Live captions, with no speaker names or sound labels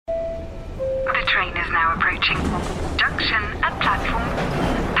now approaching. Junction at platform.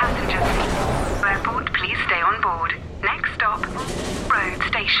 Passengers. Airport, please stay on board. Next stop, road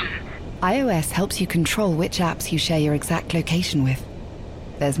station. iOS helps you control which apps you share your exact location with.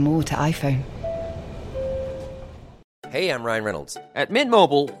 There's more to iPhone. Hey, I'm Ryan Reynolds. At Mint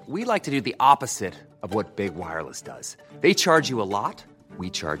Mobile, we like to do the opposite of what Big Wireless does. They charge you a lot, we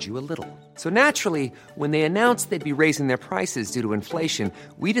charge you a little. So naturally, when they announced they'd be raising their prices due to inflation,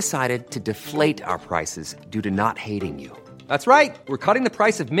 we decided to deflate our prices due to not hating you. That's right. We're cutting the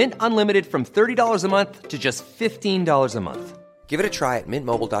price of Mint Unlimited from $30 a month to just $15 a month. Give it a try at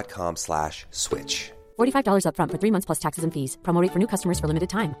mintmobile.com/switch. $45 up front for 3 months plus taxes and fees. Promo rate for new customers for limited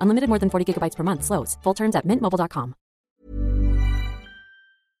time. Unlimited more than 40 gigabytes per month. Slows full terms at mintmobile.com.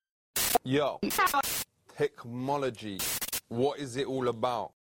 Yo, technology, what is it all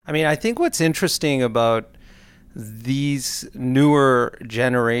about? I mean, I think what's interesting about these newer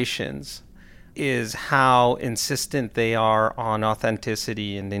generations is how insistent they are on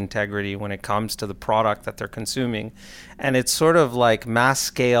authenticity and integrity when it comes to the product that they're consuming. And it's sort of like mass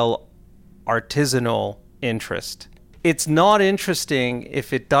scale artisanal interest. It's not interesting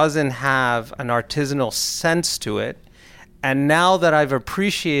if it doesn't have an artisanal sense to it. And now that I've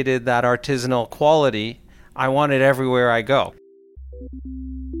appreciated that artisanal quality, I want it everywhere I go.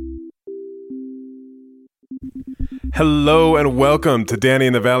 Hello and welcome to Danny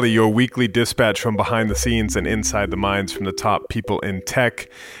in the Valley, your weekly dispatch from behind the scenes and inside the minds from the top people in tech.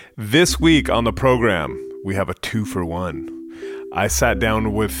 This week on the program, we have a 2-for-1. I sat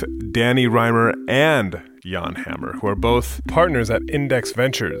down with Danny Rimer and Jan Hammer, who are both partners at Index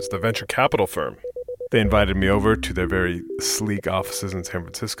Ventures, the venture capital firm. They invited me over to their very sleek offices in San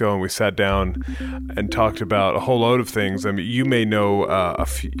Francisco, and we sat down and talked about a whole load of things. I mean, you may know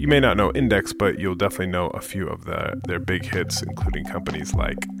you may not know Index, but you'll definitely know a few of their big hits, including companies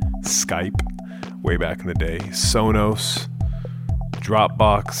like Skype, way back in the day, Sonos,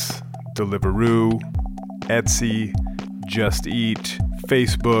 Dropbox, Deliveroo, Etsy, Just Eat,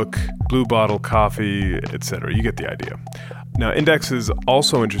 Facebook, Blue Bottle Coffee, etc. You get the idea. Now, Index is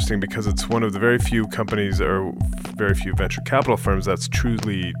also interesting because it's one of the very few companies or very few venture capital firms that's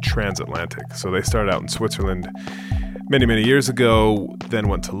truly transatlantic. So they started out in Switzerland many, many years ago, then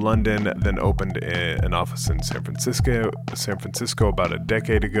went to London, then opened an office in San Francisco about a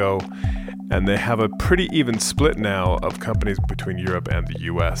decade ago. And they have a pretty even split now of companies between Europe and the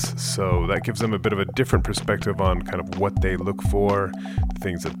US. So that gives them a bit of a different perspective on kind of what they look for, the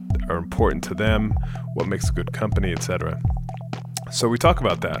things that are important to them, what makes a good company, etc. So we talk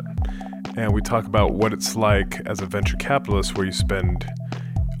about that. And we talk about what it's like as a venture capitalist where you spend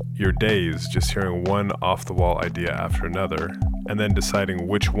your days just hearing one off-the-wall idea after another and then deciding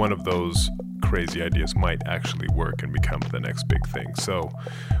which one of those crazy ideas might actually work and become the next big thing. So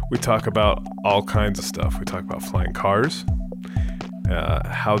we talk about all kinds of stuff. We talk about flying cars,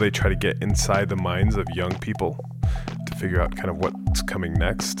 how they try to get inside the minds of young people to figure out kind of what's coming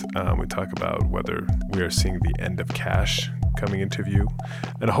next. We talk about whether we are seeing the end of cash coming into view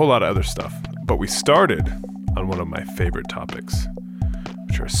and a whole lot of other stuff. But we started on one of my favorite topics,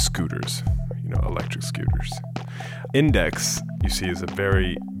 which are scooters, electric scooters. Index, you see, is a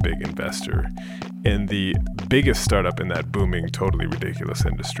very big investor in the biggest startup in that booming, totally ridiculous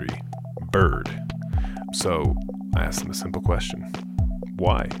industry, Bird. So I asked them a simple question.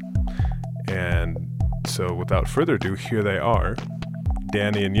 Why? And so without further ado, here they are,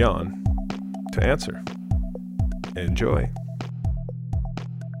 Danny and Jan, to answer. Enjoy.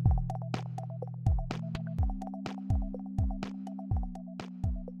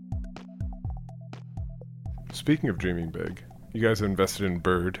 Speaking of dreaming big, you guys have invested in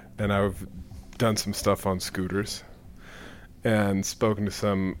Bird, and I've done some stuff on scooters and spoken to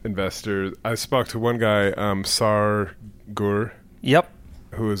some investors. I spoke to one guy, Sar Gur. Yep.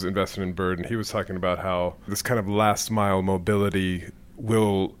 Who was invested in Bird, and he was talking about how this kind of last mile mobility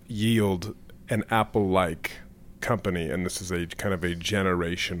will yield an Apple-like company, and this is a kind of a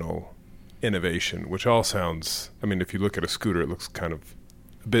generational innovation, which all sounds, I mean, if you look at a scooter, it looks kind of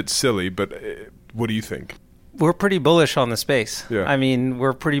a bit silly, but what do you think? We're pretty bullish on the space. Yeah. I mean,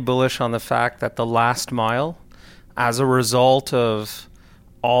 we're pretty bullish on the fact that the last mile, as a result of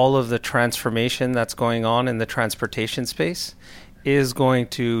all of the transformation that's going on in the transportation space, is going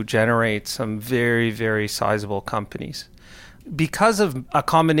to generate some very, very sizable companies. Because of a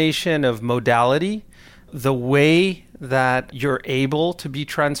combination of modality, the way that you're able to be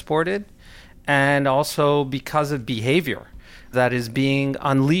transported, and also because of behavior that is being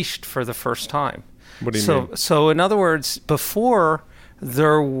unleashed for the first time. What do you mean? So in other words, before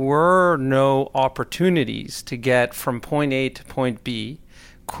there were no opportunities to get from point A to point B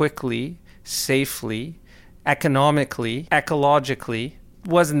quickly safely, economically, ecologically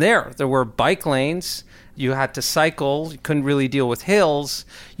wasn't there. There were bike lanes. You had to cycle. You couldn't really deal with hills.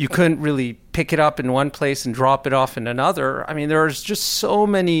 You couldn't really pick it up in one place and drop it off in another. I mean, there's just so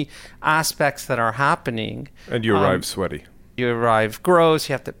many aspects that are happening. And you arrive sweaty. You arrive gross.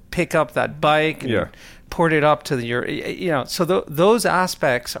 You have to pick up that bike and port it up to so those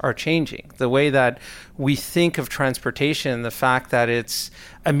aspects are changing. The way that we think of transportation, the fact that it's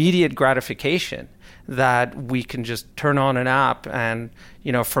immediate gratification, that we can just turn on an app and,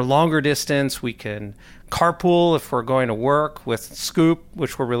 for longer distance, we can carpool if we're going to work with Scoop,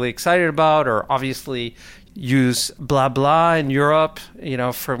 which we're really excited about, or obviously use BlaBla in Europe,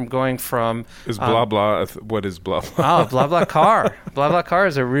 from going from... Is BlaBla, what is BlaBla? BlaBlaCar. BlaBlaCar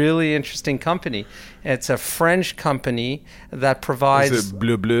is a really interesting company. It's a French company that provides... Is it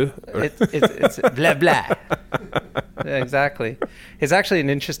bleu? It's BlaBla. Exactly. It's actually an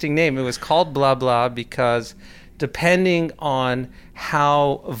interesting name. It was called BlaBla because depending on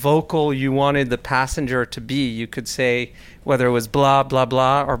how vocal you wanted the passenger to be, you could say whether it was blah, blah,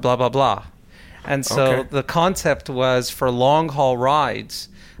 blah, or blah, blah, blah. And so the concept was for long-haul rides,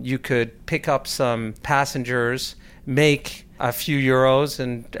 you could pick up some passengers, make a few euros,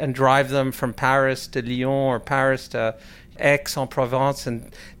 and drive them from Paris to Lyon or Paris to Aix-en-Provence,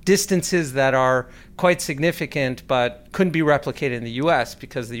 and distances that are quite significant but couldn't be replicated in the U.S.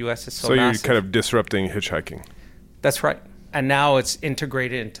 because the U.S. is so massive. So you're kind of disrupting hitchhiking. That's right. And now it's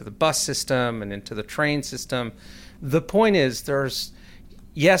integrated into the bus system and into the train system. The point is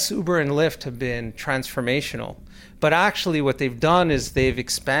yes, Uber and Lyft have been transformational, but actually what they've done is they've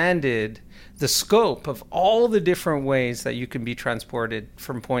expanded the scope of all the different ways that you can be transported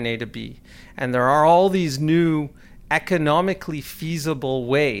from point A to B. And there are all these new economically feasible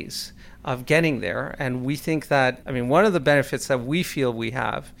ways of getting there. And we think that, one of the benefits that we feel we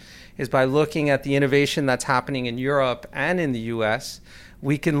have is by looking at the innovation that's happening in Europe and in the US,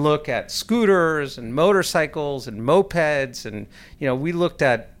 we can look at scooters and motorcycles and mopeds, and we looked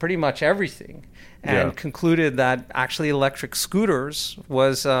at pretty much everything and concluded that actually electric scooters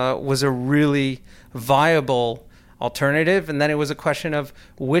was a really viable alternative. And then it was a question of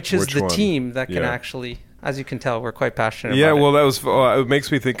which is the team that can actually, as you can tell, we're quite passionate about it. Well, that was it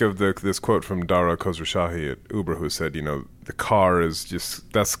makes me think of this quote from Dara Khosrowshahi at Uber, who said, the car is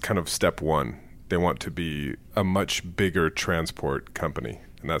that's kind of step one. They want to be a much bigger transport company,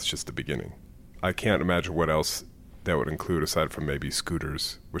 and that's just the beginning. I can't imagine what else that would include aside from maybe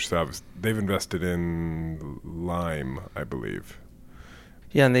scooters, which they've invested in Lime, I believe.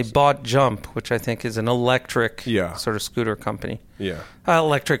 Yeah, and they bought Jump, which I think is an electric sort of scooter company. Yeah.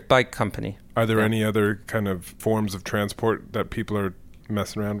 Electric bike company. Are there any other kind of forms of transport that people are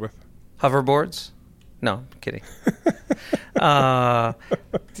messing around with? Hoverboards? No, I'm kidding. Anything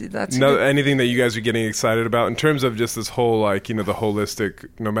that you guys are getting excited about in terms of just this whole, the holistic,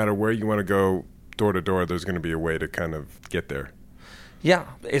 no matter where you want to go, door to door, there's going to be a way to kind of get there. Yeah,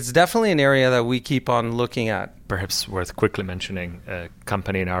 it's definitely an area that we keep on looking at. Perhaps worth quickly mentioning a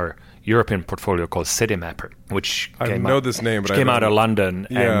company in our European portfolio called Citymapper, which came out of London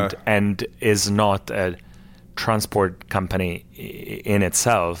and is not a transport company in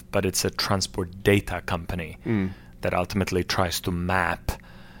itself, but it's a transport data company that ultimately tries to map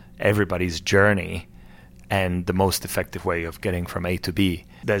everybody's journey and the most effective way of getting from A to B.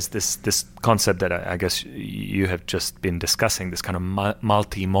 There's this concept that I guess you have just been discussing, this kind of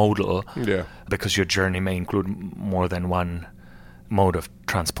multimodal, because your journey may include more than one mode of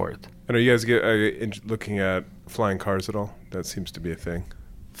transport. And are you guys looking at flying cars at all? That seems to be a thing.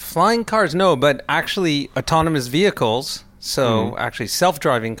 Flying cars, no, but actually autonomous vehicles. So actually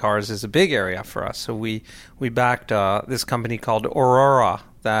self-driving cars is a big area for us. So we backed this company called Aurora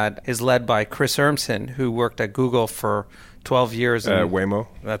that is led by Chris Urmson, who worked at Google for 12 years. At Waymo?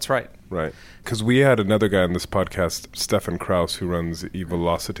 That's right. Right. Because we had another guy on this podcast, Stefan Kraus, who runs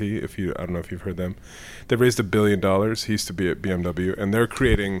eVelocity. I don't know if you've heard them. They raised $1 billion. He used to be at BMW, and they're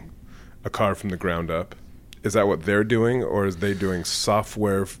creating a car from the ground up. Is that what they're doing, or is they doing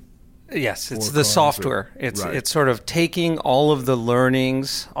software? Yes, it's the software. It's sort of taking all of the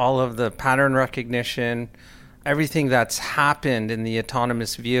learnings, all of the pattern recognition, everything that's happened in the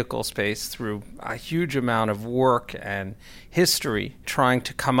autonomous vehicle space through a huge amount of work and history, trying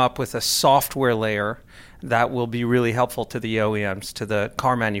to come up with a software layer that will be really helpful to the OEMs, to the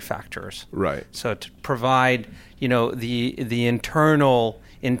car manufacturers. Right. So to provide, the internal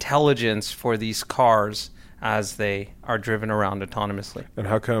intelligence for these cars as they are driven around autonomously. And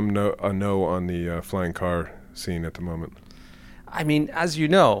how come a no on the flying car scene at the moment? I mean, as you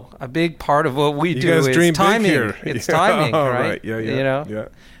know, a big part of what we do is timing. It's timing, right? Yeah. You know? Yeah.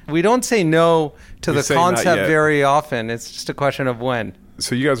 We don't say no to the concept very often. It's just a question of when.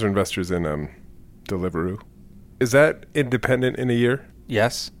 So you guys are investors in Deliveroo. Is that independent in a year?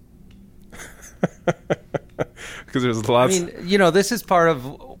 Yes. Because there's lots. I mean, you know, this is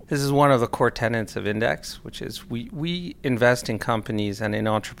one of the core tenets of Index, which is we invest in companies and in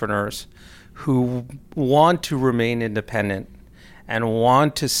entrepreneurs who want to remain independent and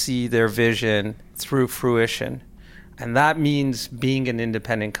want to see their vision through fruition. And that means being an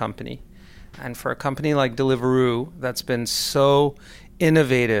independent company. And for a company like Deliveroo that's been so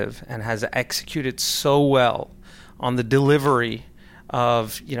innovative and has executed so well on the delivery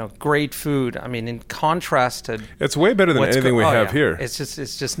of, you know, great food. I mean, in contrast to... It's way better than anything we have here. It's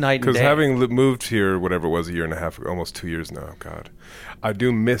just night and day. Because having moved here, whatever it was, a year and a half, almost 2 years now, God, I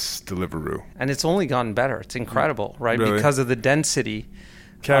do miss Deliveroo. And it's only gotten better. It's incredible, right? Really? Because of the density.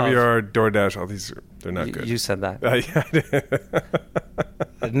 Caviar, DoorDash, all these, they're not good. You said that. Yeah,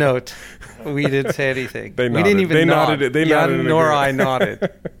 I did. Note, we didn't say anything. They nodded. We didn't even nod. They nodded. Nor I nodded.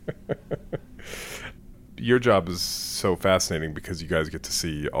 Your job is so fascinating because you guys get to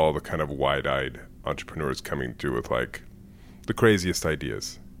see all the kind of wide-eyed entrepreneurs coming through with like the craziest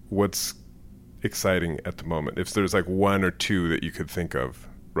ideas. What's exciting at the moment? If there's like one or two that you could think of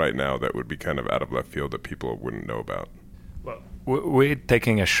right now that would be kind of out of left field that people wouldn't know about. Well, we're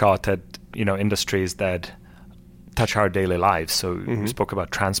taking a shot at, you know, industries that touch our daily lives. So we spoke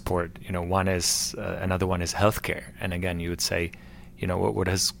about transport. You know, another one is healthcare. And again, you would say, you know, what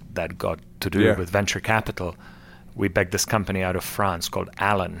has that got to do with venture capital? We backed this company out of France called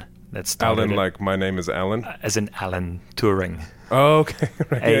Alan. Alan, like my name is Alan? As in Alan Turing. Oh, okay.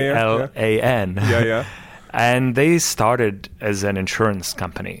 Right. A-L-A-N. Yeah. And they started as an insurance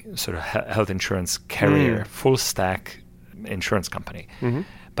company, sort of health insurance carrier, full stack insurance company.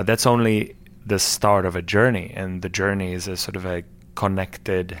 But that's only the start of a journey. And the journey is a sort of a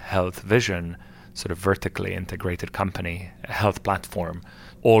connected health vision, sort of vertically integrated company, a health platform,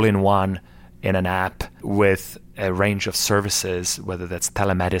 all in one in an app with a range of services, whether that's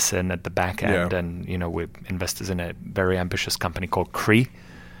telemedicine at the back end. And, you know, we investors in a very ambitious company called Kry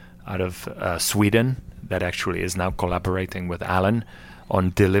out of Sweden that actually is now collaborating with Alan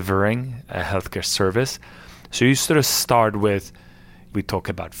on delivering a healthcare service. So you sort of start with, we talk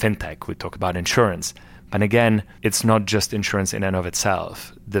about fintech, we talk about insurance. And again, it's not just insurance in and of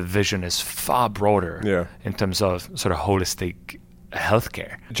itself. The vision is far broader in terms of sort of holistic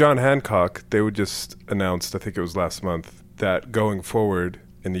healthcare. John Hancock, they would just announced, I think it was last month, that going forward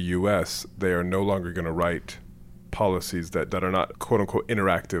in the US, they are no longer going to write policies that are not quote-unquote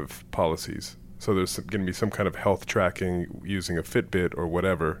interactive policies. So there's going to be some kind of health tracking using a Fitbit or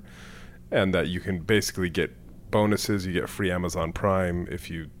whatever, and that you can basically get bonuses. You get free Amazon Prime if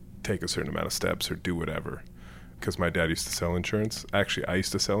you take a certain amount of steps or do whatever. Because my dad used to sell insurance. Actually, I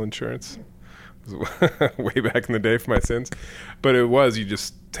used to sell insurance way back in the day for my sins. But it was, you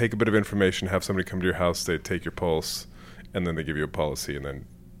just take a bit of information, have somebody come to your house, they take your pulse, and then they give you a policy, and then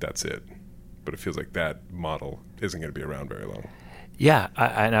that's it. But it feels like that model isn't going to be around very long. Yeah,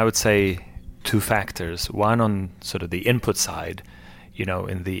 and I would say two factors. One on sort of the input side. You know,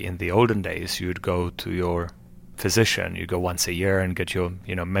 in the olden days, you would go to your physician, you go once a year and get your,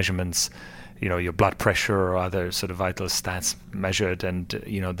 you know, measurements, you know, your blood pressure or other sort of vital stats measured, and,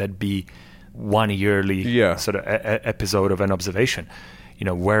 you know, that'd be one yearly sort of episode of an observation. You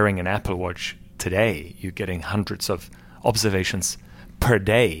know, wearing an Apple Watch today, you're getting hundreds of observations per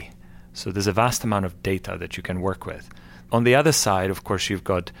day. So there's a vast amount of data that you can work with. On the other side, of course, you've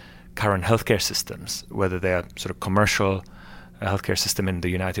got current healthcare systems, whether they are sort of commercial healthcare system in the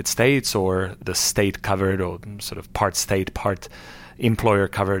United States or the state covered or sort of part state, part employer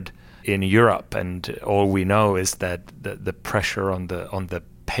covered in Europe. And all we know is that the pressure on the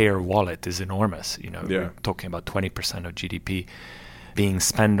payer wallet is enormous. You know, we're talking about 20% of GDP being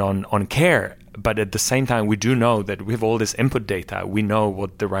spent on care. But at the same time, we do know that with all this input data, we know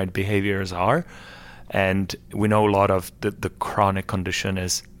what the right behaviors are. And we know a lot of the chronic condition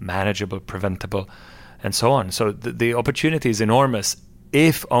is manageable, preventable, and so on. So the opportunity is enormous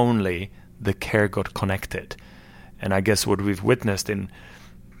if only the care got connected. And I guess what we've witnessed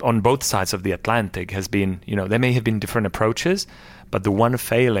on both sides of the Atlantic has been, you know, there may have been different approaches, but the one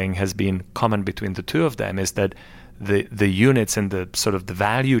failing has been common between the two of them is that the units in the sort of the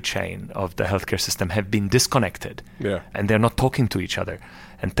value chain of the healthcare system have been disconnected. And they're not talking to each other.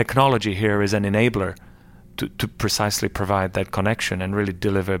 And technology here is an enabler to precisely provide that connection and really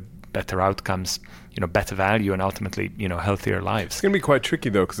deliver better outcomes, you know, better value, and ultimately, you know, healthier lives. It's going to be quite tricky,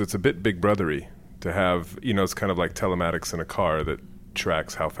 though, because it's a bit big brothery, to have, it's kind of like telematics in a car that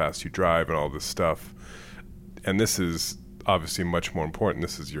tracks how fast you drive and all this stuff. And this is obviously much more important.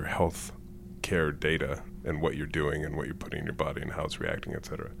 This is your health care data and what you're doing and what you're putting in your body and how it's reacting, et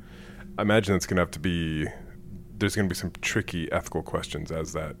cetera. I imagine there's going to be some tricky ethical questions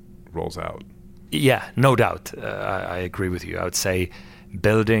as that rolls out. Yeah, no doubt. I agree with you. I would say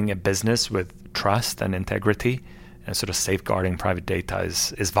building a business with trust and integrity and sort of safeguarding private data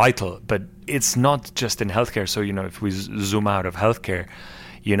is vital. But it's not just in healthcare. So, if we zoom out of healthcare,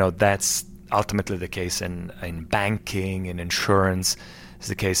 that's ultimately the case in banking, in insurance. It's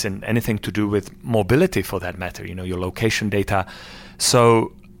the case in anything to do with mobility, for that matter, your location data.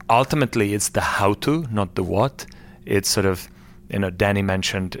 So ultimately, it's the how to, not the what. It's sort of, Danny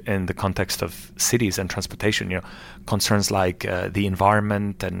mentioned in the context of cities and transportation, concerns like the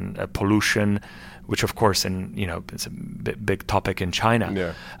environment and pollution, which of course, it's a big topic in China.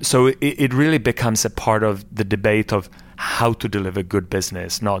 Yeah. So it really becomes a part of the debate of how to deliver good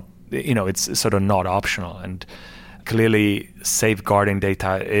business. Not, it's sort of not optional. And clearly, safeguarding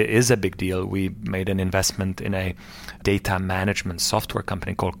data is a big deal. We made an investment in a data management software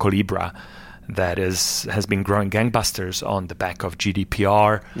company called Collibra that has been growing gangbusters on the back of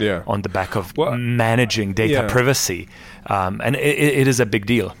GDPR, on the back of managing data privacy. And it is a big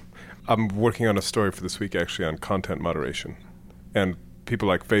deal. I'm working on a story for this week actually on content moderation. And people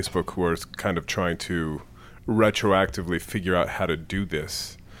like Facebook who are kind of trying to retroactively figure out how to do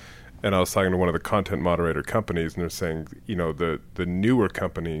this. And I was talking to one of the content moderator companies, and they're saying, the newer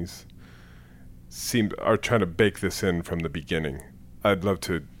companies are trying to bake this in from the beginning. I'd love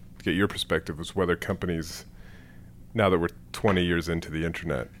to get your perspective as whether companies, now that we're 20 years into the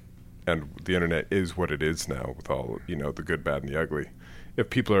internet, and the internet is what it is now with all, the good, bad, and the ugly, if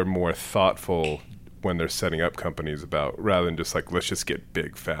people are more thoughtful when they're setting up companies about, rather than just like, let's just get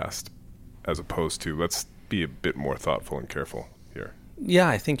big fast, as opposed to let's be a bit more thoughtful and careful here. Yeah,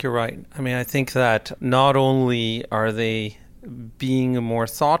 I think you're right. I mean, I think that not only are they being more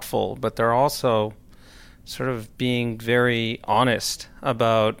thoughtful, but they're also sort of being very honest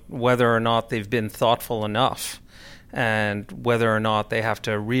about whether or not they've been thoughtful enough and whether or not they have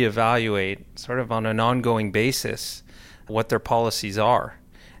to reevaluate sort of on an ongoing basis what their policies are.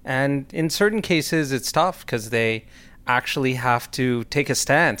 And in certain cases, it's tough because they actually have to take a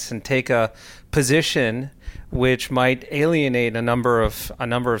stance and take a position which might alienate a number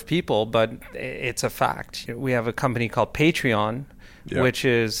of people, but it's a fact. We have a company called Patreon, which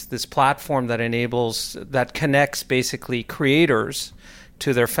is this platform that connects basically creators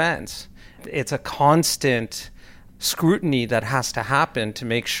to their fans. It's a constant scrutiny that has to happen to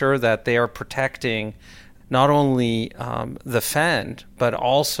make sure that they are protecting not only the fan, but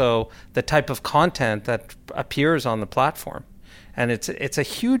also the type of content that appears on the platform. And it's a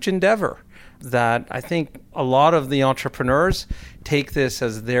huge endeavor that I think a lot of the entrepreneurs take this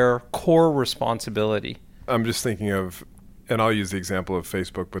as their core responsibility. I'm just thinking of, and I'll use the example of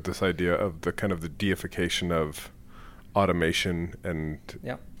Facebook, but this idea of the kind of the deification of automation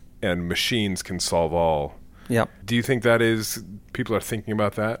and machines can solve all. Yep. Do you think people are thinking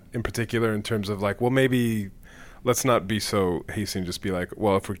about that in particular in terms of like, well, maybe let's not be so hasty and just be like,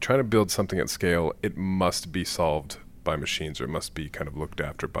 well, if we're trying to build something at scale, it must be solved by machines or it must be kind of looked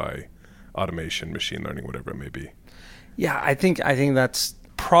after by automation, machine learning, whatever it may be. Yeah, I think that's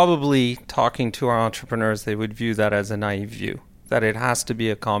probably, talking to our entrepreneurs, they would view that as a naive view, that it has to be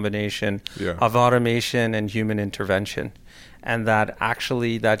a combination of automation and human intervention, and that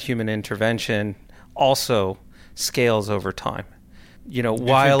actually that human intervention also scales over time.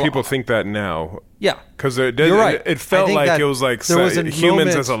 While people think that now, because you're right. It felt like it was like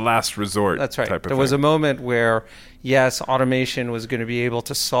humans as a last resort. That's right. Type of there was a moment where, yes, automation was going to be able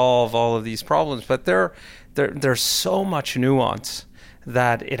to solve all of these problems, but there's so much nuance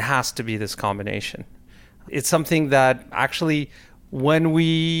that it has to be this combination. It's something that actually, when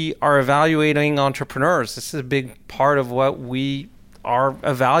we are evaluating entrepreneurs, this is a big part of what we are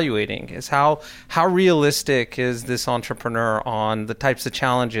evaluating, is how realistic is this entrepreneur on the types of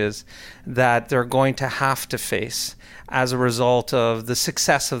challenges that they're going to have to face as a result of the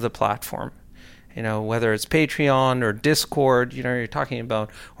success of the platform. Whether it's Patreon or Discord, you're talking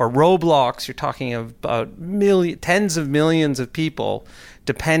about, or Roblox, you're talking about tens of millions of people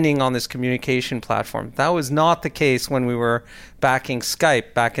depending on this communication platform. That was not the case when we were backing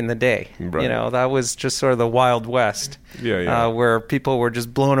Skype back in the day. Right. That was just sort of the Wild West, where people were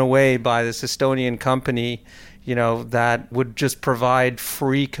just blown away by this Estonian company, that would just provide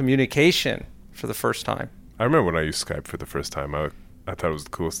free communication for the first time. I remember when I used Skype for the first time. I thought it was the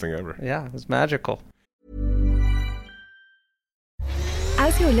coolest thing ever. Yeah, it was magical.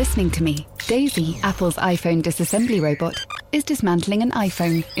 As you're listening to me, Daisy, Apple's iPhone disassembly robot, is dismantling an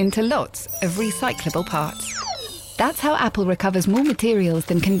iPhone into lots of recyclable parts. That's how Apple recovers more materials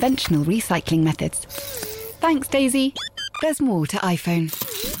than conventional recycling methods. Thanks, Daisy. There's more to iPhone.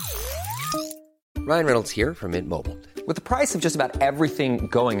 Ryan Reynolds here from Mint Mobile. With the price of just about everything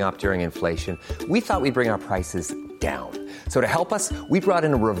going up during inflation, we thought we'd bring our prices down. So to help us, we brought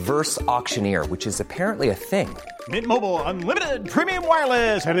in a reverse auctioneer, which is apparently a thing. Mint Mobile Unlimited Premium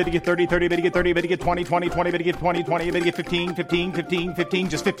Wireless. How to get 30, 30, bit to get 30, bit to get 20, 20, 20, bit to get 20, 20, bit to get 15, 15, 15, 15,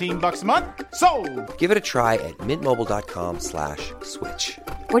 just $15 a month? Sold! Give it a try at mintmobile.com/switch.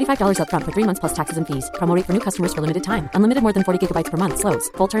 $45 up front for 3 months plus taxes and fees. Promo rate for new customers for limited time. Unlimited more than 40 gigabytes per month. Slows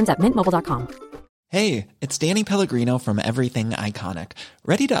full terms at mintmobile.com. Hey, it's Danny Pellegrino from Everything Iconic.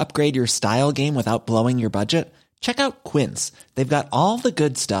 Ready to upgrade your style game without blowing your budget? Check out Quince. They've got all the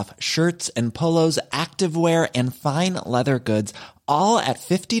good stuff, shirts and polos, activewear, and fine leather goods, all at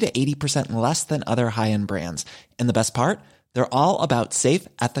 50 to 80% less than other high-end brands. And the best part? They're all about safe,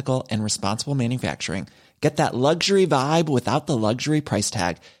 ethical, and responsible manufacturing. Get that luxury vibe without the luxury price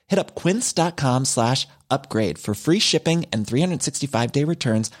tag. Hit up quince.com/upgrade for free shipping and 365-day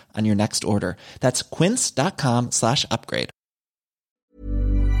returns on your next order. That's quince.com/upgrade.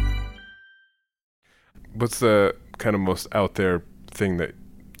 What's the kind of most out there thing that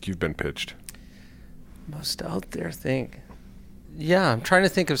you've been pitched? Most out there thing? Yeah, I'm trying to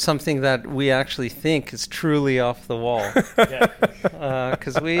think of something that we actually think is truly off the wall.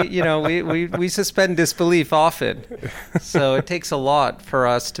 Because we suspend disbelief often, so it takes a lot for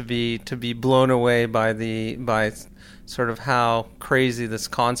us to be blown away by sort of how crazy this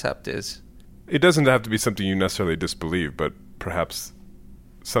concept is. It doesn't have to be something you necessarily disbelieve, but perhaps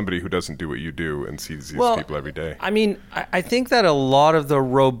somebody who doesn't do what you do and sees these people every day. I mean, I think that a lot of the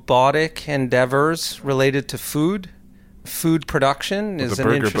robotic endeavors related to food production is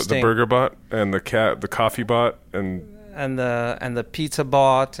an interesting. The burger bot and the coffee bot and the pizza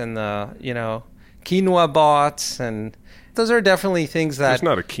bot and the quinoa bots, and those are definitely things that. There's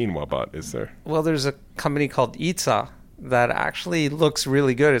not a quinoa bot, is there? Well, there's a company called Itza that actually looks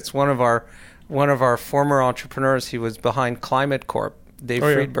really good. It's one of our former entrepreneurs. He was behind Climate Corp, Dave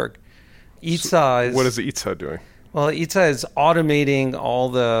Friedberg. Itza is. What is Itza doing? Well, Itza is automating all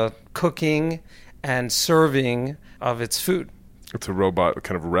the cooking and serving of its food. It's a robot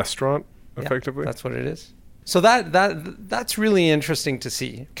kind of restaurant, effectively? Yeah, that's what it is. So that's really interesting to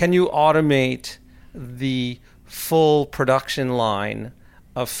see. Can you automate the full production line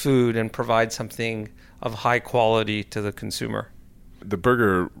of food and provide something of high quality to the consumer? The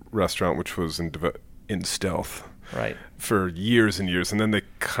burger restaurant, which was in stealth right for years and years, and then they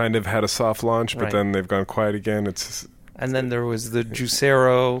kind of had a soft launch, but then they've gone quiet again. And then there was the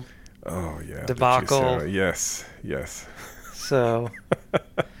Juicero debacle. Yes. So,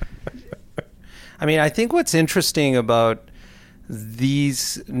 I mean, I think what's interesting about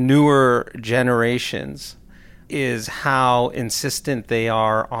these newer generations is how insistent they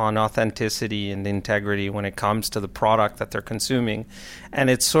are on authenticity and integrity when it comes to the product that they're consuming.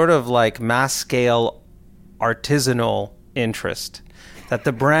 And it's sort of like mass scale artisanal interest. That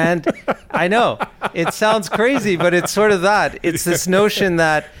the brand, I know, it sounds crazy, but it's sort of that. It's this notion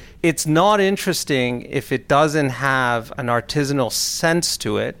that it's not interesting if it doesn't have an artisanal sense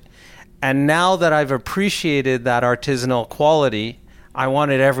to it. And now that I've appreciated that artisanal quality, I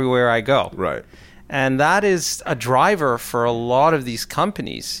want it everywhere I go. Right. And that is a driver for a lot of these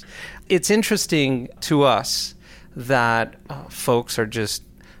companies. It's interesting to us that folks are just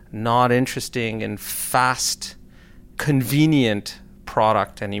not interested in fast, convenient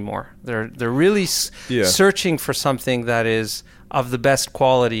product anymore. They're really searching for something that is of the best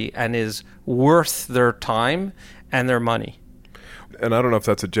quality and is worth their time and their money. And I don't know if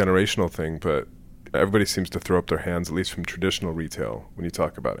that's a generational thing, but everybody seems to throw up their hands, at least from traditional retail, when you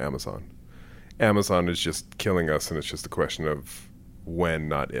talk about Amazon. Amazon is just killing us, and it's just a question of when,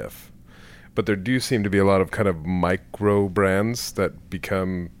 not if. But there do seem to be a lot of kind of micro brands that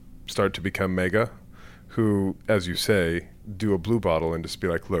start to become mega, who, as you say, do a blue bottle and just be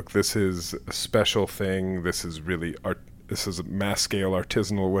like, look, this is a special thing. This is really this is a mass scale,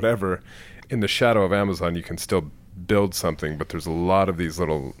 artisanal, whatever. In the shadow of Amazon, you can still build something, but there's a lot of these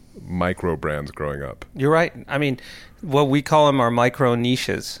little micro brands growing up. You're right. I mean, what we call them are micro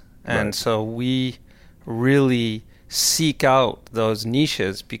niches. And so we really seek out those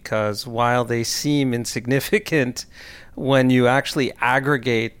niches because while they seem insignificant, when you actually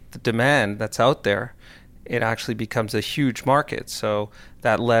aggregate the demand that's out there, it actually becomes a huge market. So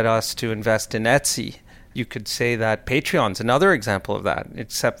that led us to invest in Etsy. You could say that Patreon's another example of that,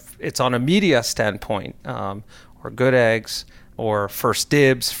 except it's on a media standpoint, or Good Eggs, or First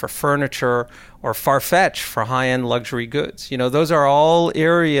Dibs for furniture, or Farfetch for high-end luxury goods. Those are all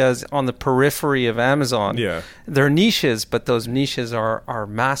areas on the periphery of Amazon. Yeah. They're niches, but those niches are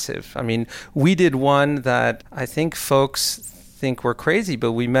massive. I mean, we did one that I think folks think we're crazy,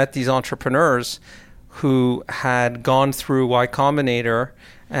 but we met these entrepreneurs who had gone through Y Combinator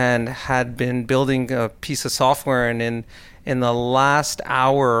and had been building a piece of software, and in the last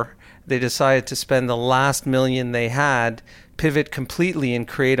hour, they decided to spend the last $1 million they had, pivot completely and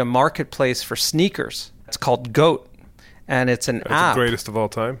create a marketplace for sneakers. It's called GOAT, and it's an app. The greatest of all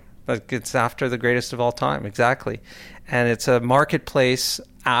time? It's after the greatest of all time, exactly. And it's a marketplace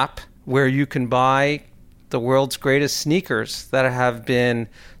app where you can buy the world's greatest sneakers that have been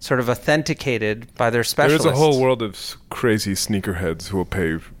sort of authenticated by their specialists. There's a whole world of crazy sneakerheads who will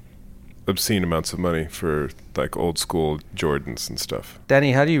pay obscene amounts of money for like old school Jordans and stuff.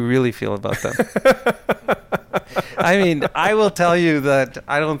 Danny, how do you really feel about them? I mean, I will tell you that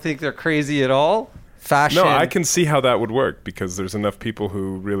I don't think they're crazy at all. Fashion. No, I can see how that would work because there's enough people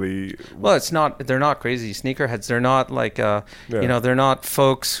who really... Well, they're not crazy sneakerheads. They're not like, they're not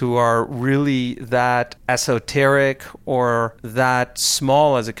folks who are really that esoteric or that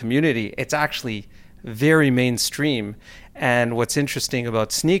small as a community. It's actually very mainstream. And what's interesting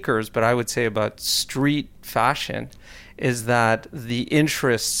about sneakers, but I would say about street fashion, is that the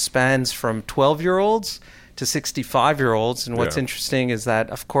interest spans from 12-year-olds to 65-year-olds. And what's interesting is that,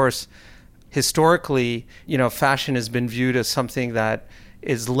 of course, historically, fashion has been viewed as something that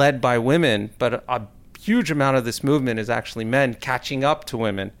is led by women, but a huge amount of this movement is actually men catching up to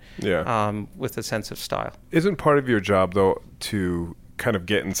women with a sense of style. Isn't part of your job, though, to kind of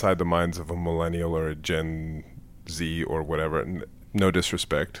get inside the minds of a millennial or a Gen Z or whatever? No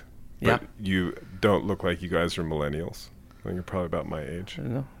disrespect, but you don't look like you guys are millennials. I think you're probably about my age.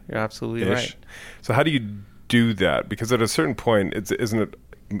 No, you're absolutely right. So how do you do that? Because at a certain point, isn't it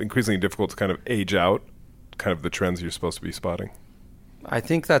increasingly difficult to kind of age out kind of the trends you're supposed to be spotting? I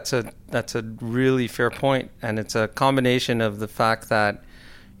think that's a really fair point, and it's a combination of the fact that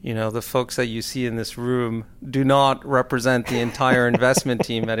the folks that you see in this room do not represent the entire investment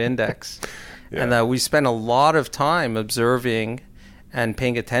team at Index, and that we spend a lot of time observing and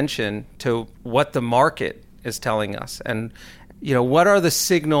paying attention to what the market is telling us, and what are the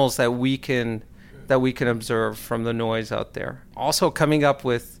signals that we can observe from the noise out there. Also coming up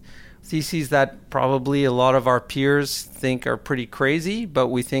with theses that probably a lot of our peers think are pretty crazy, but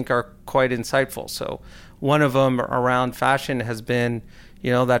we think are quite insightful. So one of them around fashion has been,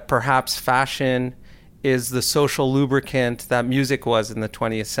 that perhaps fashion is the social lubricant that music was in the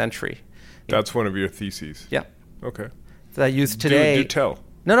 20th century. That's one of your theses? Yeah. Okay. That youth today... Do tell.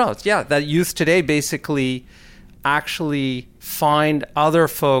 No, that youth today basically actually find other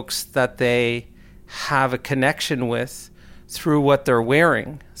folks that they have a connection with through what they're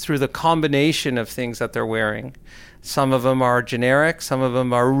wearing, through the combination of things that they're wearing. Some of them are generic, some of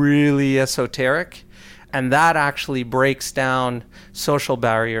them are really esoteric, and that actually breaks down social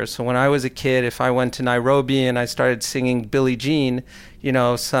barriers. So when I was a kid, if I went to Nairobi and I started singing Billie Jean,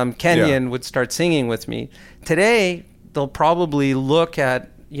 some Kenyan would start singing with me. Today, they'll probably look at,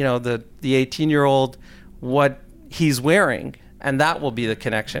 the 18-year-old, what he's wearing, and that will be the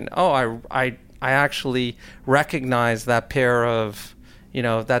connection. Oh, I actually recognize that pair of,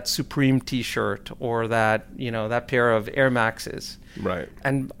 that Supreme T-shirt or that, that pair of Air Maxes. Right.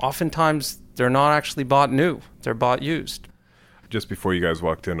 And oftentimes they're not actually bought new. They're bought used. Just before you guys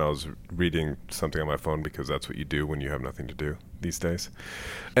walked in, I was reading something on my phone because that's what you do when you have nothing to do these days.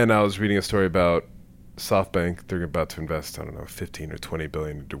 And I was reading a story about SoftBank. They're about to invest, 15 or 20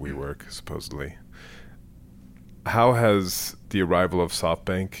 billion into WeWork, supposedly. How has the arrival of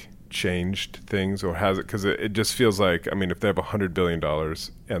SoftBank changed things, or has it? Because it just feels like, if they have $100 billion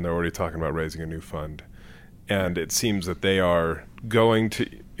and they're already talking about raising a new fund, and it seems that they are going to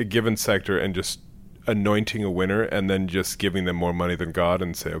a given sector and just anointing a winner and then just giving them more money than God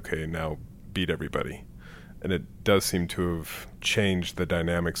and say, okay, now beat everybody. And it does seem to have changed the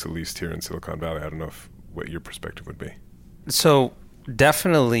dynamics, at least here in Silicon Valley. I don't know what your perspective would be. So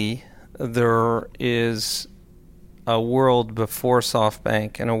definitely there is a world before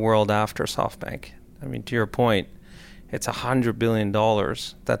SoftBank and a world after SoftBank. To your point, it's $100 billion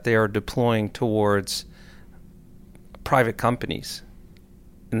that they are deploying towards private companies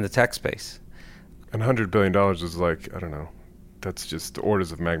in the tech space. And $100 billion is like, I don't know, that's just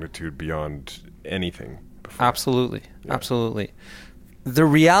orders of magnitude beyond anything before. Absolutely. The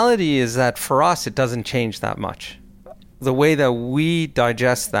reality is that for us, it doesn't change that much. The way that we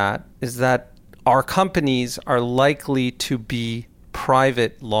digest that is that our companies are likely to be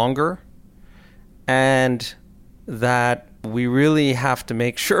private longer, and that we really have to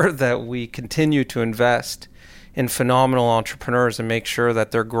make sure that we continue to invest in phenomenal entrepreneurs and make sure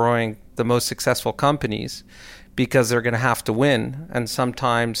that they're growing the most successful companies, because they're going to have to win. And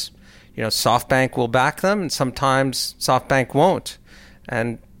sometimes, SoftBank will back them, and sometimes SoftBank won't.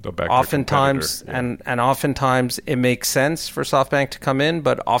 And oftentimes, and oftentimes it makes sense for SoftBank to come in,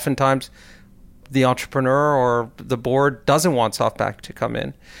 but oftentimes the entrepreneur or the board doesn't want SoftBank to come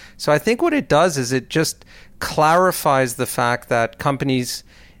in. So I think what it does is it just clarifies the fact that companies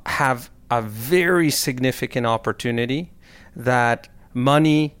have a very significant opportunity, that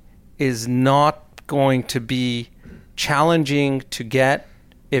money is not going to be challenging to get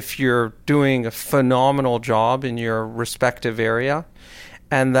if you're doing a phenomenal job in your respective area,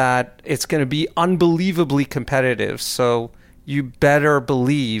 and that it's going to be unbelievably competitive. So you better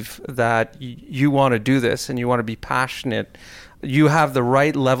believe that you want to do this and you want to be passionate. You have the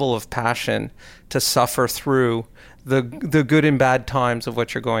right level of passion to suffer through the good and bad times of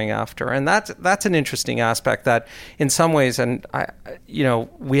what you're going after. And that's an interesting aspect that in some ways, and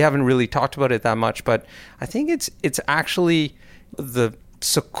we haven't really talked about it that much, but I think it's actually the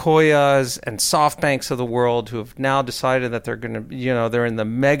Sequoias and SoftBanks of the world who have now decided that they're going to, they're in the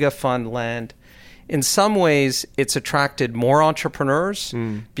mega fund land. In some ways, it's attracted more entrepreneurs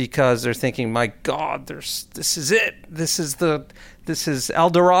because they're thinking, my God, this is it. This is El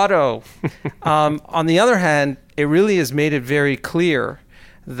Dorado. On the other hand, it really has made it very clear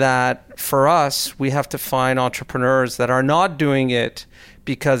that for us, we have to find entrepreneurs that are not doing it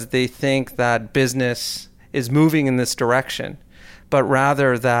because they think that business is moving in this direction, but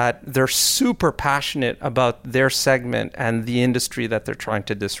rather that they're super passionate about their segment and the industry that they're trying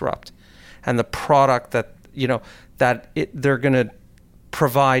to disrupt, and the product that they're going to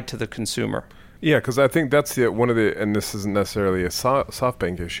provide to the consumer. Yeah, because I think that's one of the, and this isn't necessarily a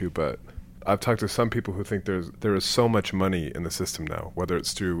SoftBank issue, but I've talked to some people who think there is so much money in the system now, whether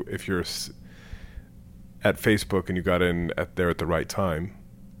it's through, if you're at Facebook and you got in there at the right time,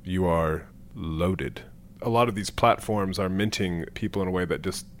 you are loaded. A lot of these platforms are minting people in a way that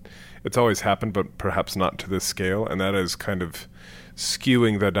just, it's always happened, but perhaps not to this scale, and that is kind of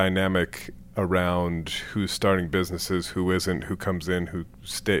skewing the dynamic around who's starting businesses, who isn't, who comes in, who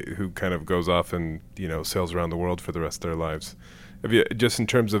kind of goes off and sails around the world for the rest of their lives. Just in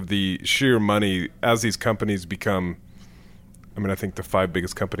terms of the sheer money, as these companies become, I think the 5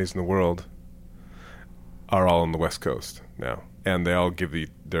 biggest companies in the world are all on the West Coast now, and they all give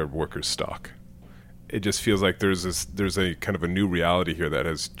their workers stock. It just feels like there's a kind of a new reality here that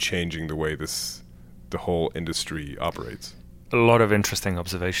is changing the way the whole industry operates. A lot of interesting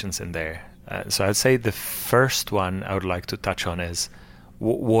observations in there. So I'd say the first one I would like to touch on is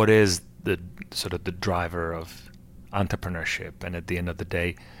what is the sort of the driver of entrepreneurship, and at the end of the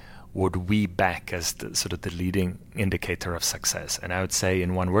day, what we back as the sort of the leading indicator of success. And I would say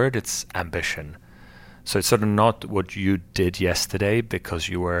in one word, it's ambition. So it's sort of not what you did yesterday because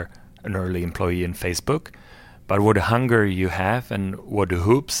you were an early employee in Facebook, but what hunger you have and what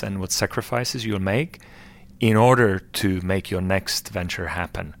hoops and what sacrifices you'll make in order to make your next venture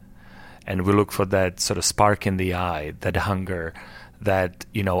happen. And we look for that sort of spark in the eye, that hunger, that,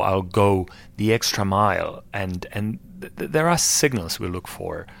 I'll go the extra mile. And there are signals we look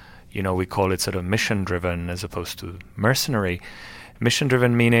for. We call it sort of mission-driven as opposed to mercenary.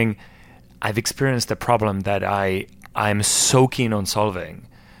 Mission-driven meaning I've experienced a problem that I'm so keen on solving.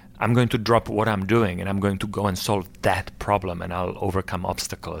 I'm going to drop what I'm doing and I'm going to go and solve that problem, and I'll overcome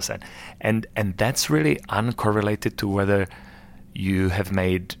obstacles. And that's really uncorrelated to whether you have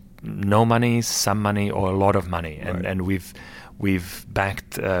made no money, some money, or a lot of money. Right. And we've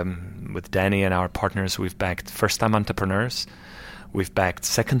backed, with Danny and our partners, we've backed first-time entrepreneurs. We've backed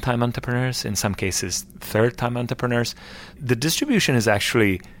second-time entrepreneurs, in some cases third-time entrepreneurs. The distribution is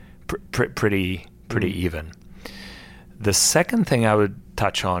actually pretty even. The second thing I would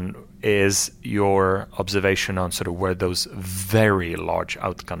touch on is your observation on sort of where those very large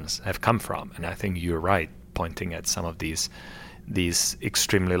outcomes have come from. And I think you're right, pointing at some of these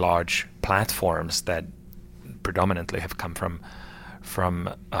extremely large platforms that predominantly have come from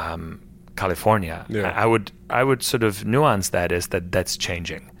California. Yeah. I would sort of nuance that as that's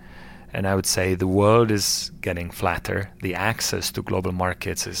changing. And I would say the world is getting flatter. The access to global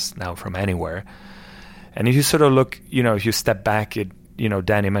markets is now from anywhere. And if you sort of look, if you step back,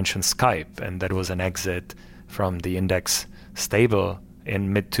 Danny mentioned Skype, and that was an exit from the index stable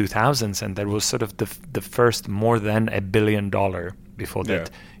in mid-2000s, and that was sort of the first more than $1 billion before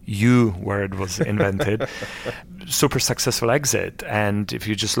that where it was invented. Super successful exit. And if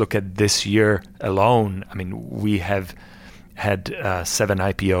you just look at this year alone, we have had 7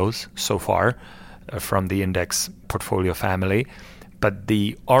 IPOs so far. from the Index portfolio family. But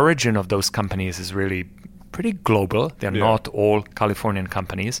the origin of those companies is really pretty global. They're not all Californian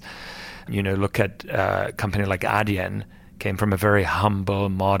companies. Look at a company like Adyen, came from a very humble,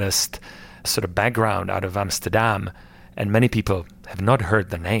 modest sort of background out of Amsterdam. And many people have not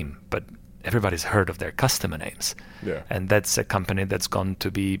heard the name, but everybody's heard of their customer names. Yeah. And that's a company that's gone to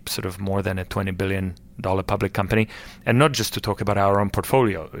be sort of more than a $20 billion public company. And not just to talk about our own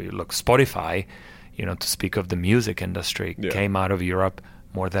portfolio. You look, Spotify, to speak of the music industry, came out of Europe,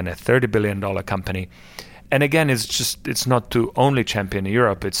 more than a $30 billion company. And again, it's not to only champion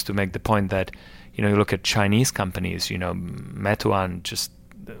Europe, it's to make the point that, you look at Chinese companies, Meituan just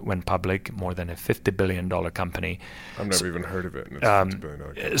went public, more than a $50 billion company. I've never even heard of it. And it's $50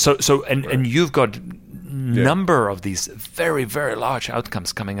 billion. And you've got number of these very, very large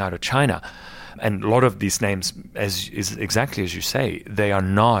outcomes coming out of China. And a lot of these names, is exactly as you say, they are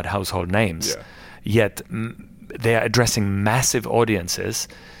not household names. Yeah. Yet they are addressing massive audiences,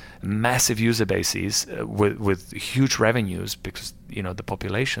 massive user bases with huge revenues because the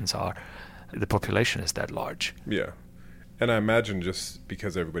population is that large. Yeah, and I imagine just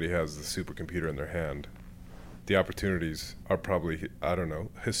because everybody has the supercomputer in their hand, the opportunities are probably, I don't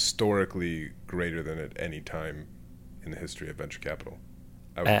know, historically greater than at any time in the history of venture capital,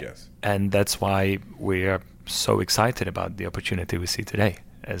 I would guess. And that's why we are so excited about the opportunity we see today.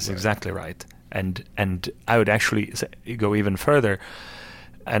 That's exactly right. And I would actually go even further,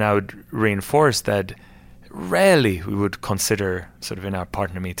 and I would reinforce that rarely we would consider, sort of in our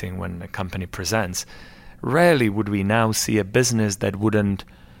partner meeting when a company presents, rarely would we now see a business that wouldn't,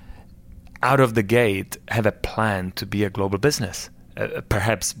 out of the gate, have a plan to be a global business.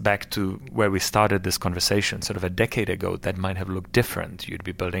 Perhaps back to where we started this conversation, sort of a decade ago, that might have looked different. You'd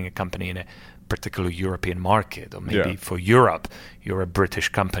be building a company in a particular European market, or maybe for Europe, you're a British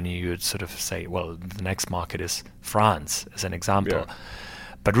company, you'd sort of say, well, the next market is France, as an example. Yeah.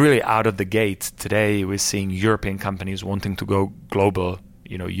 But really, out of the gate, today we're seeing European companies wanting to go global.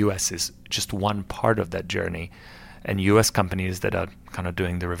 US is just one part of that journey, and US companies that are kind of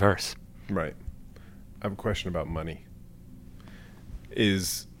doing the reverse. Right. I have a question about money.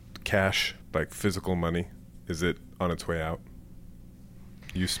 Is cash, like physical money, is it on its way out?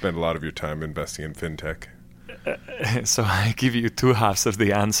 You spend a lot of your time investing in fintech. So I give you two halves of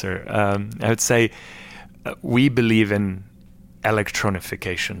the answer. I would say we believe in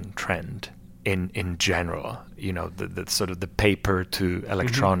electronification trend in general. The sort of the paper to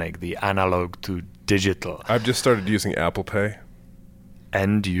electronic, the analog to digital. I've just started using Apple Pay.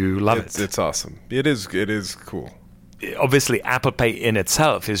 And you love it. It's awesome. It is cool. Obviously, Apple Pay in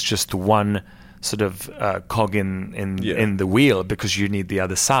itself is just one sort of cog in the wheel, because you need the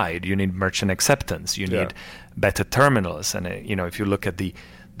other side. You need merchant acceptance. You need better terminals. And if you look at the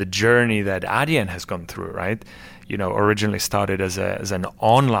journey that Adyen has gone through, right? Originally started as an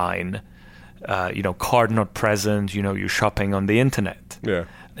online, card not present. You're shopping on the internet. Yeah.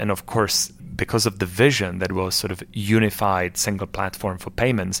 And of course, because of the vision that was sort of unified single platform for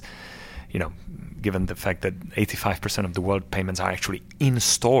payments, given the fact that 85% of the world payments are actually in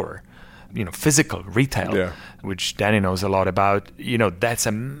store, physical retail, which Danny knows a lot about, that's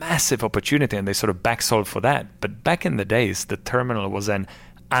a massive opportunity, and they sort of backsold for that. But back in the days, the terminal was an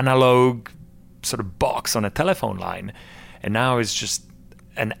analog sort of box on a telephone line, and now it's just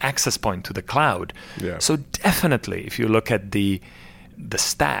an access point to the cloud. Yeah. So definitely, if you look at the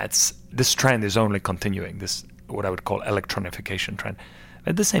stats, this trend is only continuing, this what I would call electronification trend.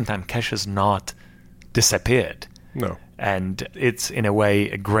 At the same time, cash has not disappeared. No. And it's, in a way,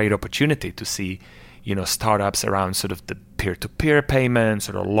 a great opportunity to see, startups around sort of the peer-to-peer payments,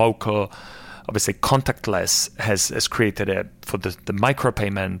 sort of local. Obviously, contactless has created for the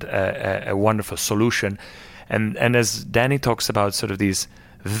micropayment a wonderful solution. And as Danny talks about sort of these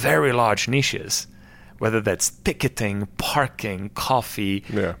very large niches, whether that's ticketing, parking, coffee,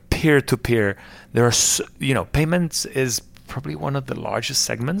 peer-to-peer, there are, payments is probably one of the largest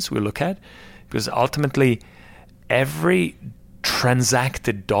segments we look at, because ultimately every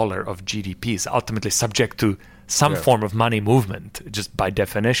transacted dollar of GDP is ultimately subject to some form of money movement, just by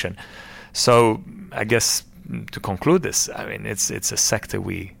definition. So I guess to conclude this, I mean, it's a sector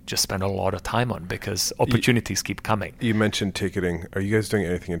we just spend a lot of time on because opportunities keep coming. You mentioned ticketing. Are you guys doing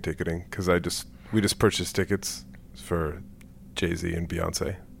anything in ticketing? Because we just purchased tickets for Jay-Z and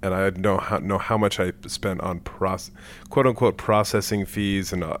Beyonce. And I know how much I spent on quote unquote processing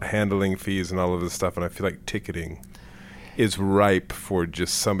fees and handling fees and all of this stuff. And I feel like ticketing is ripe for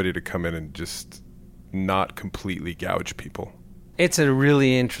just somebody to come in and just not completely gouge people. It's a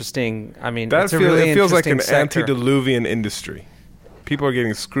really interesting. I mean, it feels like an antediluvian industry. People are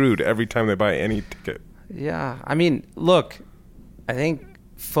getting screwed every time they buy any ticket. Yeah. I mean, look, I think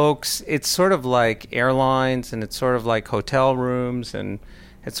folks, it's sort of like airlines, and it's sort of like hotel rooms, and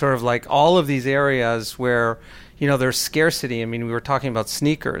it's sort of like all of these areas where, there's scarcity. I mean, we were talking about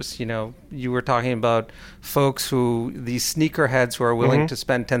sneakers. You were talking about folks these sneakerheads who are willing to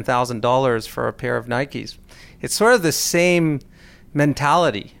spend $10,000 for a pair of Nikes. It's sort of the same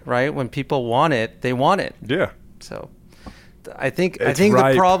mentality, right? When people want it, they want it. Yeah. So I think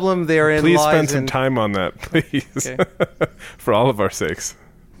the problem therein Please lies spend some time on that, please, okay. For all of our sakes.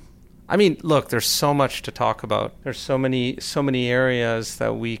 I mean, look, there's so much to talk about. There's so many areas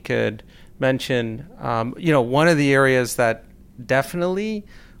that we could mention. One of the areas that definitely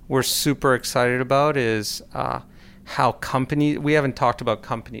we're super excited about is how companies. We haven't talked about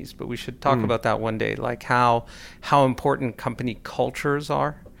companies, but we should talk about that one day. Like how important company cultures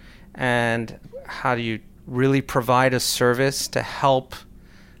are, and how do you really provide a service to help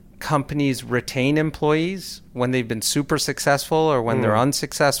companies retain employees when they've been super successful or when they're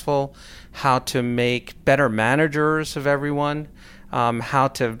unsuccessful, how to make better managers of everyone, how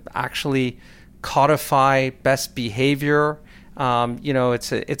to actually codify best behavior.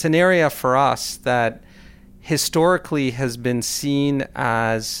 It's an area for us that historically has been seen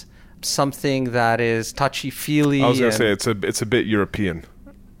as something that is touchy-feely. I was going to say it's a bit European.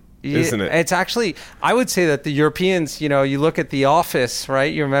 Isn't it? It's actually, I would say that the Europeans, you look at The Office,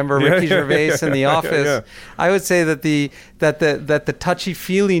 right? You remember Ricky Gervais in The Office. Yeah. I would say that the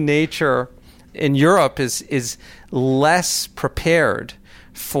touchy-feely nature in Europe is less prepared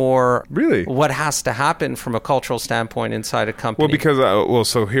for what has to happen from a cultural standpoint inside a company. Well, because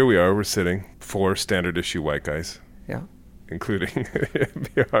so here we are, we're sitting 4 standard issue white guys, including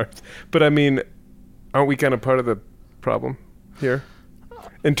BRs. But I mean, aren't we kind of part of the problem here?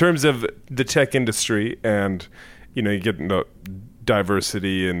 In terms of the tech industry, and you get the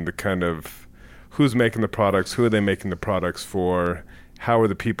diversity and the kind of who's making the products, who are they making the products for, how are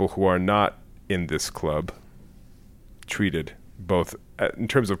the people who are not in this club treated, both in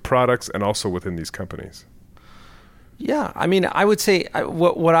terms of products and also within these companies? Yeah, I mean, I would say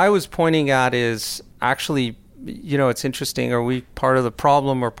what I was pointing at is actually, it's interesting. Are we part of the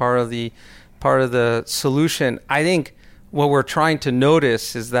problem or part of the solution? I think what we're trying to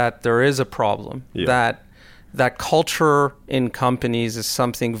notice is that there is a problem, that culture in companies is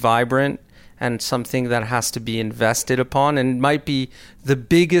something vibrant and something that has to be invested upon, and might be the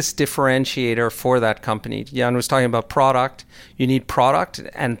biggest differentiator for that company. Jan was talking about product. You need product,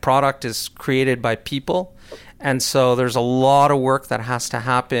 and product is created by people. And so there's a lot of work that has to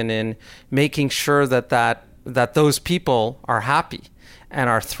happen in making sure that those people are happy and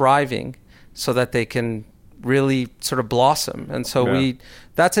are thriving so that they can really sort of blossom. And so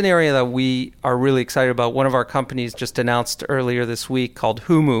that's an area that we are really excited about. One of our companies just announced earlier this week called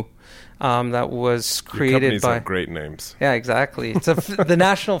Humu, that was created by... Have great names. Yeah, exactly. It's the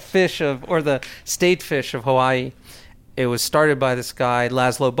national fish or the state fish of Hawaii. It was started by this guy,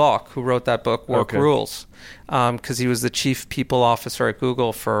 Laszlo Bock, who wrote that book, Work Rules, because he was the chief people officer at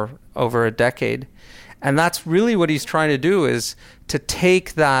Google for over a decade. And that's really what he's trying to do, is to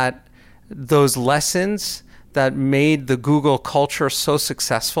take those lessons that made the Google culture so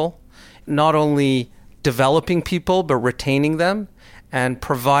successful, not only developing people, but retaining them and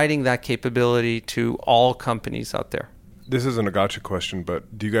providing that capability to all companies out there. This isn't a gotcha question,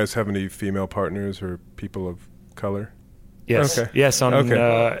 but do you guys have any female partners or people of color? Yes. Okay. Yes,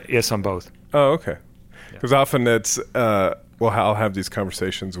 on both. Oh, okay. Because often it's, I'll have these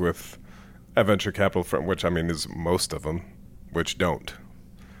conversations with a venture capital firm, which I mean is most of them, which don't.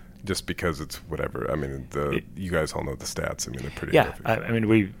 Just because it's whatever. I mean, you guys all know the stats. I mean, they're pretty. Yeah, I mean,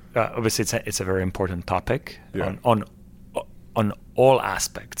 we obviously it's a very important topic on all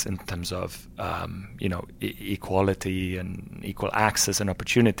aspects in terms of equality and equal access and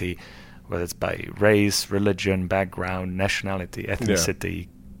opportunity, whether it's by race, religion, background, nationality, ethnicity,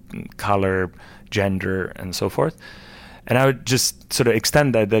 color, gender, and so forth. And I would just sort of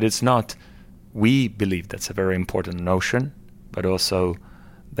extend that it's not. We believe that's a very important notion, but also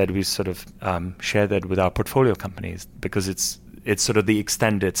that we sort of share that with our portfolio companies, because it's sort of the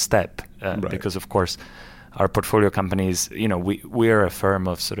extended step. Because of course, our portfolio companies, we are a firm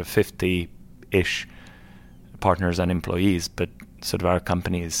of sort of 50-ish partners and employees, but sort of our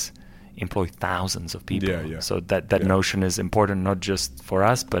companies employ thousands of people. Yeah. So that notion is important, not just for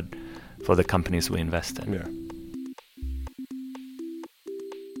us, but for the companies we invest in. Yeah.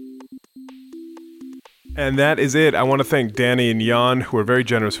 And that is it. I want to thank Danny and Jan, who are very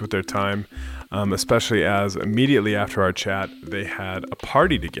generous with their time, especially as immediately after our chat, they had a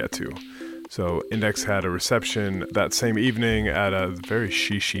party to get to. So Index had a reception that same evening at a very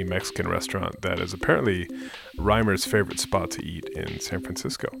shishi Mexican restaurant that is apparently Reimer's favorite spot to eat in San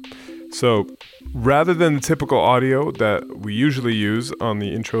Francisco. So rather than the typical audio that we usually use on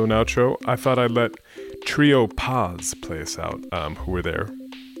the intro and outro, I thought I'd let Trio Paz play us out, who were there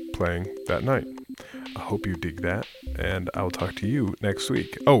playing that night. I hope you dig that, and I'll talk to you next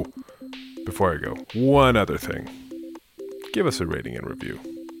week. Oh, before I go, one other thing. Give us a rating and review.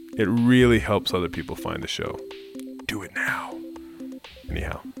 It really helps other people find the show. Do it now.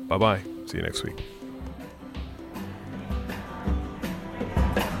 Anyhow, bye-bye. See you next week.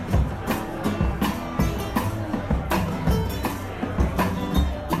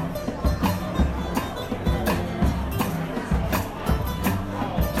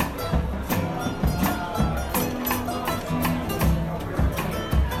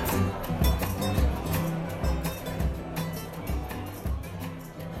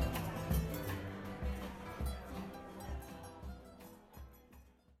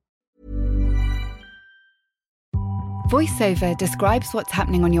 VoiceOver describes what's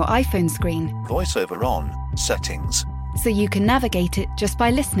happening on your iPhone screen. VoiceOver on, settings. So you can navigate it just by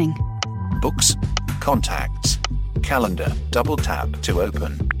listening. Books, contacts, calendar, double tap to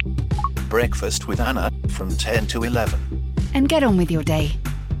open. Breakfast with Anna from 10 to 11. And get on with your day.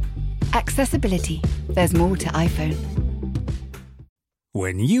 Accessibility. There's more to iPhone.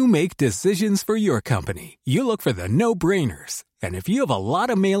 When you make decisions for your company, you look for the no-brainers. And if you have a lot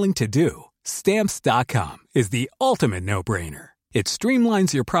of mailing to do, Stamps.com is the ultimate no-brainer. It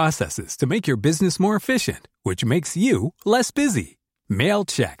streamlines your processes to make your business more efficient, which makes you less busy. Mail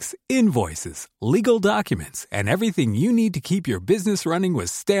checks, invoices, legal documents, and everything you need to keep your business running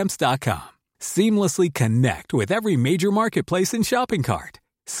with Stamps.com. Seamlessly connect with every major marketplace and shopping cart.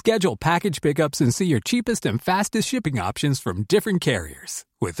 Schedule package pickups and see your cheapest and fastest shipping options from different carriers,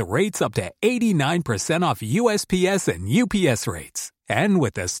 with rates up to 89% off USPS and UPS rates. And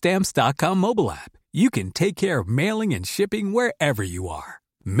with the Stamps.com mobile app, you can take care of mailing and shipping wherever you are.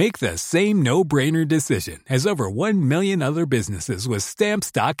 Make the same no-brainer decision as over 1 million other businesses with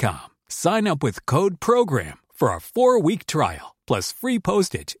Stamps.com. Sign up with code PROGRAM for a 4-week trial, plus free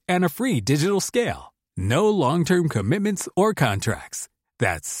postage and a free digital scale. No long-term commitments or contracts.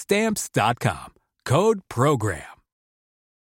 That's Stamps.com. Code PROGRAM.